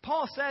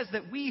 Paul says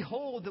that we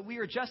hold that we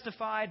are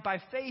justified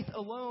by faith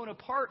alone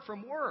apart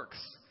from works.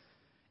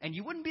 And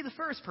you wouldn't be the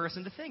first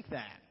person to think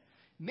that.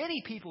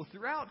 Many people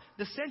throughout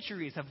the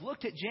centuries have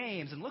looked at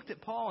James and looked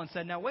at Paul and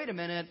said, now wait a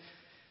minute.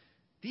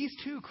 These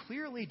two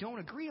clearly don't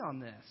agree on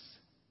this.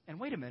 And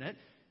wait a minute.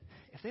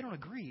 If they don't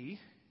agree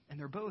and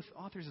they're both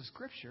authors of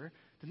Scripture,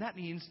 then that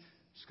means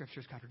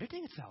Scripture is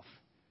contradicting itself.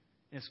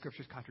 And if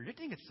Scripture is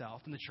contradicting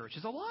itself, then the church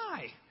is a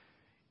lie.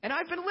 And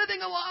I've been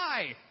living a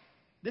lie.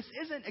 This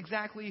isn't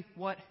exactly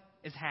what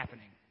is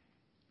happening.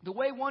 The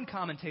way one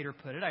commentator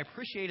put it, I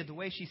appreciated the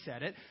way she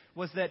said it,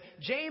 was that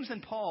James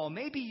and Paul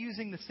may be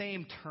using the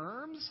same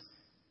terms,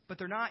 but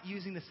they're not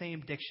using the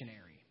same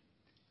dictionary.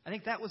 I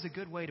think that was a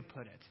good way to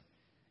put it.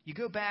 You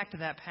go back to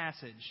that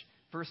passage,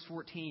 verse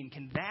 14,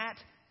 can that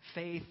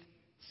faith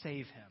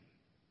save him?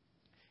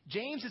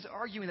 James is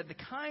arguing that the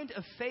kind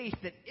of faith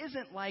that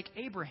isn't like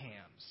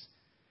Abraham's,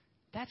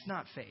 that's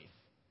not faith.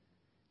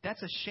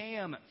 That's a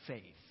sham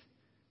faith.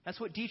 That's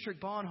what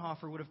Dietrich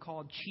Bonhoeffer would have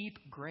called cheap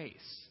grace.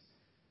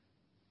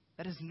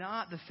 That is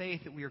not the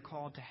faith that we are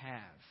called to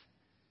have.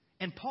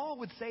 And Paul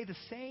would say the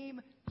same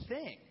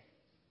thing.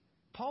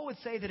 Paul would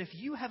say that if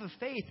you have a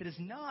faith that is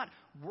not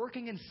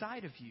working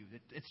inside of you,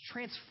 that it's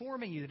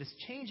transforming you, that is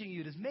changing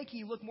you, that is making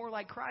you look more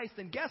like Christ,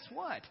 then guess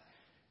what?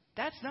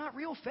 That's not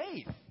real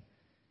faith.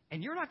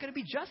 And you're not going to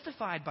be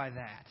justified by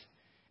that.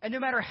 And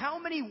no matter how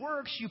many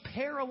works you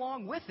pair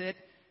along with it,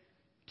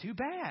 too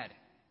bad.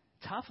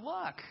 Tough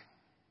luck.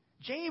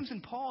 James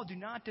and Paul do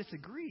not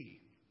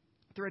disagree.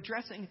 They're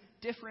addressing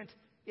different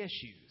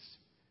issues.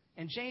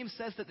 And James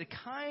says that the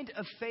kind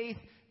of faith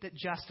that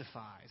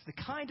justifies, the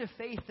kind of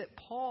faith that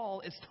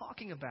Paul is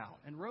talking about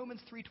in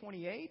Romans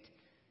 3:28,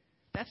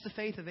 that's the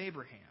faith of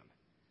Abraham.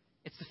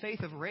 It's the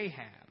faith of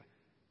Rahab.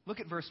 Look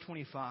at verse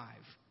 25.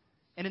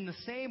 And in the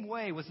same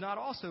way was not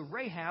also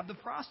Rahab the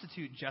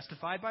prostitute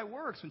justified by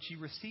works when she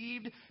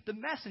received the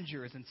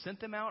messengers and sent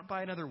them out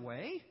by another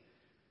way?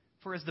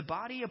 For as the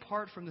body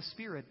apart from the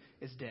spirit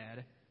is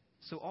dead,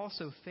 so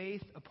also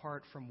faith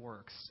apart from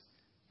works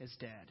is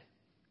dead.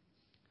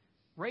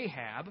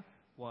 Rahab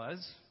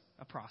was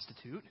a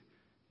prostitute,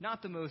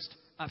 not the most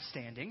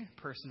upstanding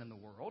person in the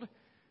world.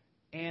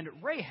 And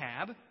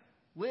Rahab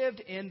lived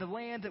in the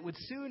land that would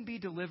soon be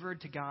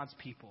delivered to God's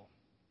people.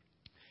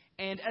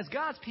 And as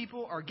God's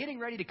people are getting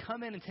ready to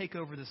come in and take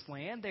over this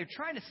land, they're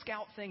trying to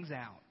scout things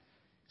out.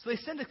 So they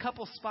send a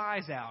couple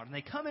spies out, and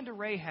they come into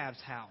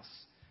Rahab's house.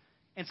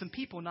 And some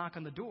people knock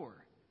on the door,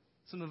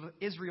 some of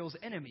Israel's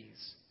enemies.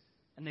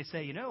 And they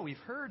say, we've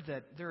heard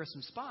that there are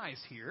some spies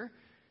here.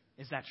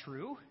 Is that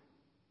true?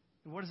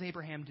 And what does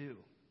Abraham do?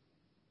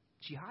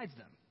 She hides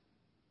them.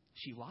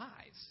 She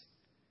lies.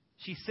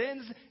 She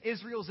sends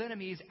Israel's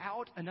enemies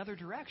out another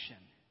direction.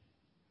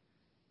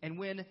 And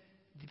when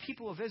the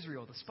people of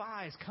Israel, the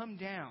spies, come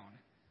down,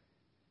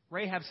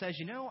 Rahab says,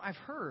 I've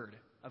heard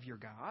of your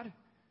God.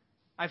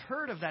 I've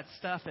heard of that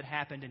stuff that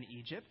happened in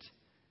Egypt.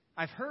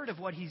 I've heard of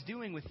what he's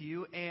doing with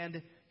you,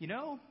 and,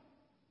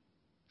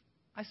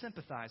 I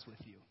sympathize with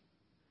you.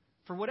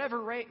 For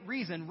whatever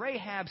reason,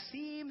 Rahab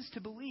seems to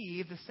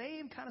believe the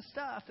same kind of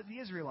stuff that the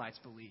Israelites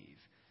believe.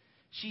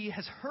 She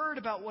has heard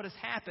about what has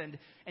happened,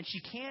 and she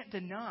can't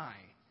deny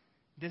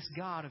this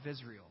God of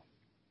Israel.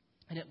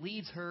 And it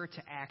leads her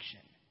to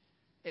action.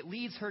 It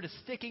leads her to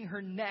sticking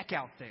her neck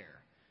out there,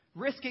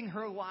 risking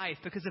her life,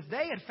 because if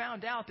they had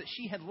found out that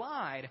she had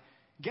lied,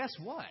 guess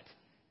what?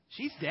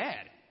 She's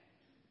dead.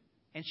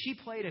 And she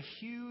played a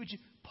huge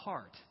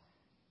part.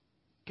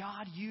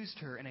 God used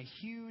her in a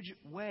huge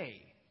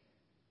way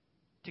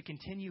to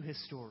continue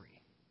his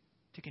story,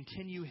 to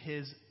continue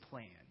his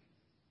plan.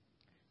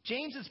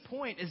 James's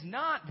point is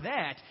not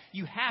that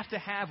you have to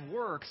have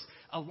works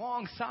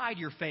alongside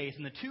your faith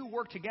and the two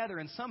work together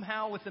and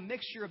somehow with the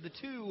mixture of the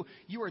two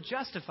you are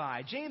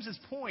justified. James's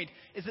point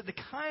is that the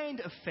kind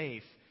of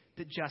faith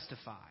that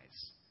justifies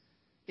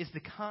is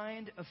the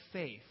kind of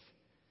faith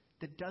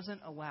that doesn't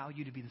allow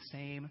you to be the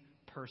same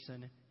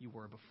person you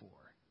were before.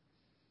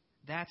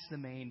 That's the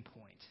main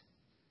point.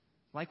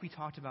 Like we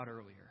talked about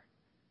earlier,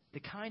 the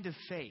kind of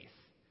faith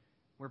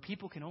where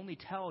people can only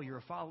tell you're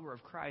a follower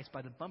of Christ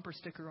by the bumper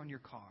sticker on your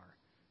car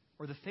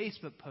or the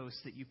Facebook posts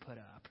that you put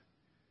up.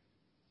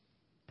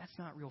 That's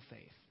not real faith.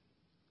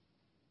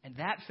 And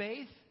that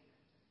faith,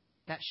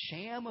 that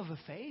sham of a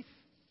faith,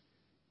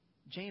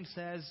 James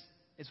says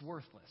is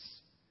worthless.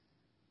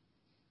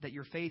 That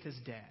your faith is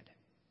dead.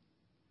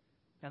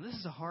 Now, this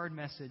is a hard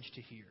message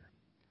to hear.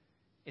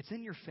 It's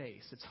in your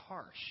face. It's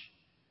harsh.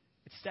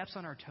 It steps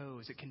on our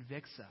toes. It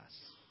convicts us.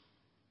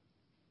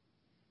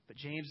 But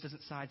James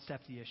doesn't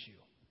sidestep the issue.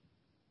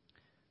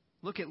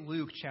 Look at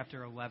Luke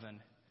chapter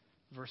 11,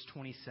 verse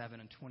 27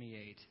 and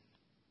 28.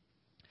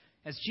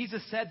 As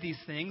Jesus said these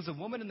things, a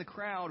woman in the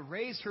crowd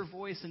raised her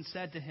voice and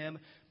said to him,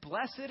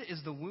 "Blessed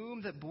is the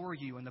womb that bore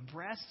you and the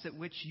breasts at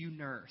which you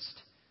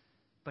nursed."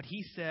 But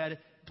he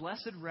said,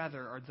 "Blessed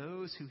rather are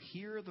those who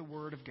hear the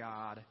word of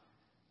God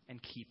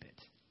and keep it."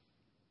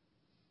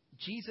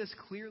 Jesus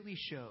clearly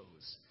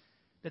shows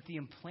that the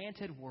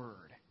implanted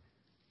word,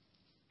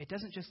 it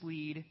doesn't just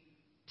lead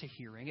to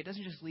hearing. It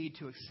doesn't just lead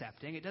to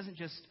accepting. It doesn't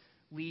just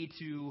lead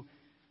to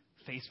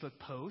Facebook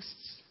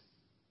posts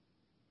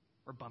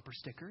or bumper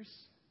stickers.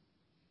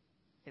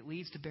 It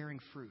leads to bearing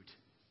fruit.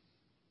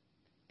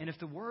 And if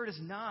the word is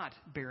not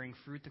bearing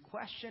fruit, the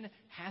question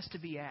has to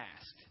be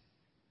asked,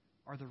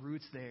 are the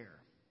roots there?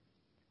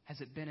 Has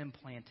it been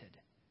implanted?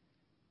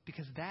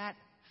 Because that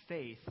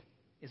faith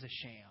is a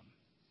sham.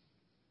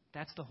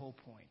 That's the whole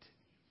point.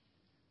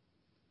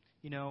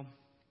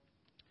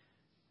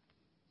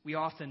 We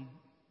often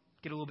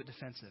get a little bit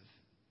defensive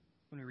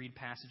when we read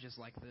passages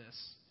like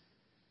this.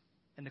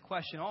 And the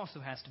question also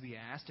has to be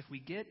asked, if we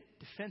get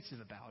defensive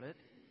about it,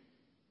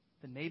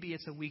 then maybe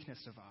it's a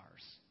weakness of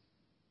ours.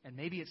 And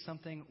maybe it's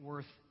something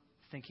worth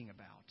thinking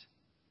about.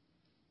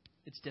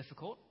 It's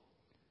difficult.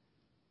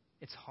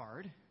 It's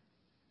hard.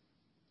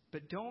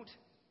 But don't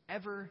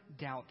ever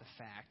doubt the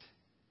fact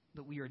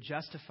that we are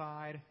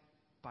justified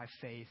by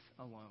faith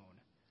alone,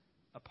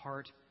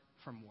 apart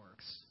from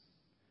works.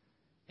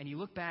 And you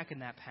look back in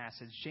that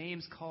passage,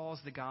 James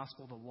calls the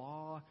gospel the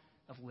law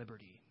of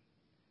liberty.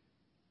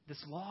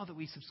 this law that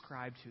we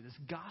subscribe to, this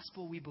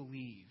gospel we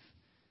believe,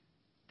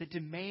 that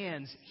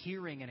demands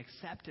hearing and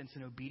acceptance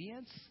and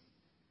obedience,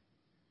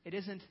 it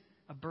isn't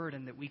a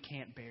burden that we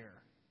can't bear.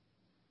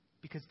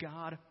 Because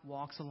God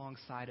walks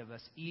alongside of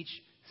us each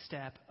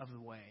step of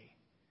the way.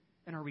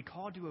 And are we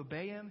called to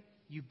obey Him?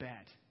 You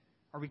bet.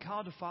 Are we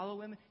called to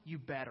follow Him? You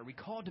bet. Are we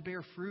called to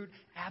bear fruit?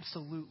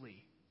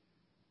 Absolutely.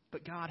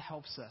 But God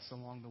helps us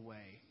along the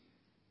way.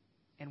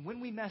 And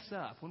when we mess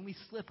up, when we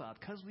slip up,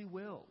 because we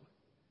will,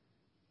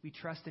 we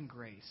trust in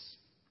grace.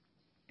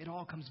 It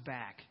all comes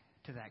back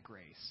to that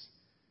grace.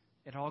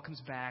 It all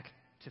comes back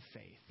to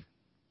faith.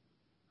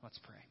 Let's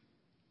pray.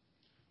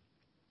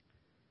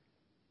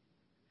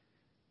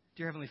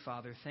 Dear Heavenly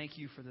Father, thank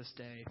you for this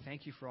day.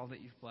 Thank you for all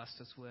that you've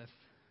blessed us with.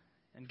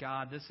 And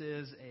God, this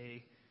is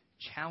a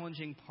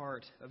challenging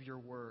part of your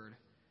word.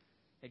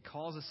 It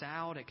calls us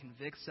out. It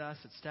convicts us.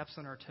 It steps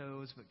on our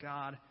toes. But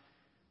God,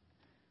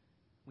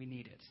 we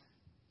need it.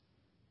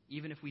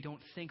 Even if we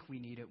don't think we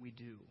need it, we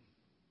do.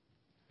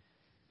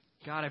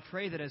 God, I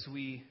pray that as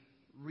we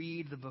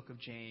read the book of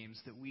James,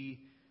 that we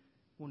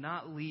will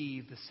not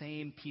leave the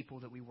same people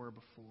that we were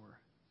before.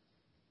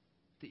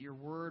 That your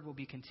word will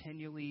be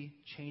continually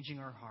changing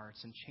our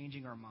hearts and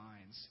changing our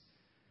minds.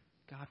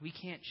 God, we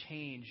can't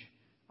change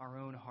our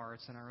own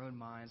hearts and our own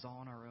minds all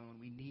on our own.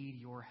 We need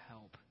your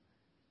help.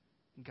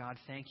 And God,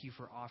 thank you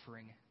for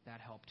offering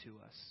that help to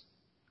us.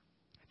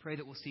 I pray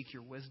that we'll seek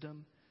your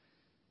wisdom.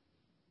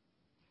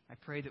 I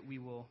pray that we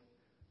will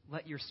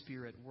let your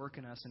Spirit work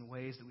in us in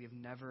ways that we have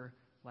never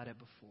let it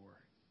before.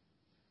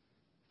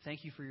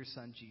 Thank you for your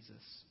Son,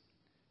 Jesus.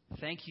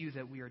 Thank you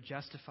that we are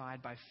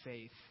justified by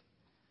faith.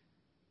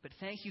 But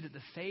thank you that the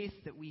faith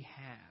that we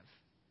have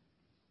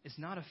is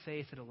not a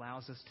faith that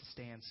allows us to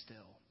stand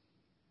still.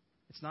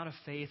 It's not a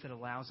faith that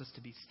allows us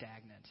to be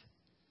stagnant.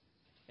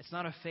 It's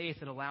not a faith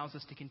that allows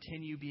us to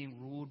continue being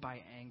ruled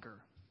by anger.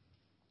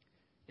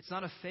 It's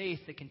not a faith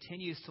that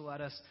continues to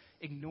let us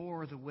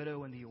ignore the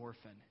widow and the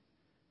orphan,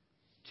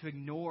 to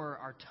ignore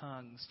our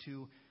tongues,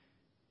 to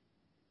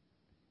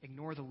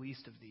ignore the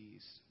least of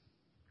these.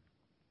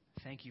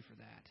 Thank you for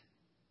that.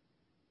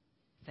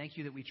 Thank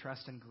you that we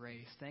trust in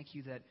grace. Thank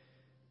you that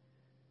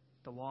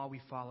the law we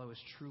follow is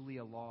truly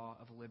a law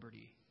of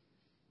liberty.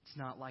 It's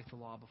not like the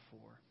law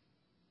before.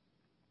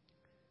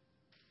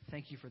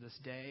 Thank you for this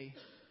day.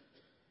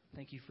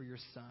 Thank you for your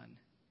Son.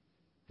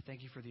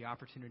 Thank you for the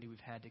opportunity we've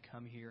had to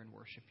come here and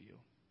worship you.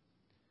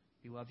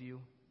 We love you.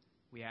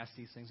 We ask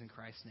these things in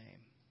Christ's name.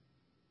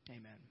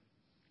 Amen.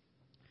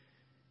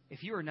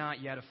 If you are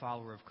not yet a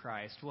follower of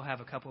Christ, we'll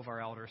have a couple of our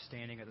elders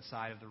standing at the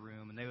side of the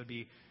room, and they would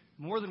be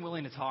more than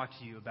willing to talk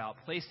to you about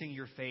placing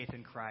your faith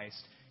in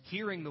Christ,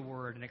 hearing the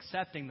word and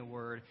accepting the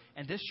word,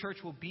 and this church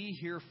will be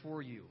here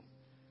for you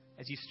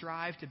as you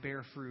strive to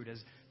bear fruit,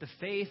 as the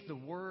faith, the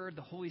word,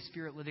 the Holy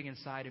Spirit living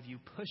inside of you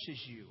pushes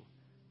you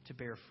to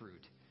bear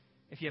fruit.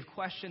 If you have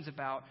questions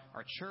about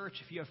our church,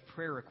 if you have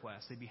prayer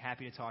requests, they'd be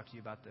happy to talk to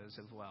you about those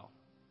as well.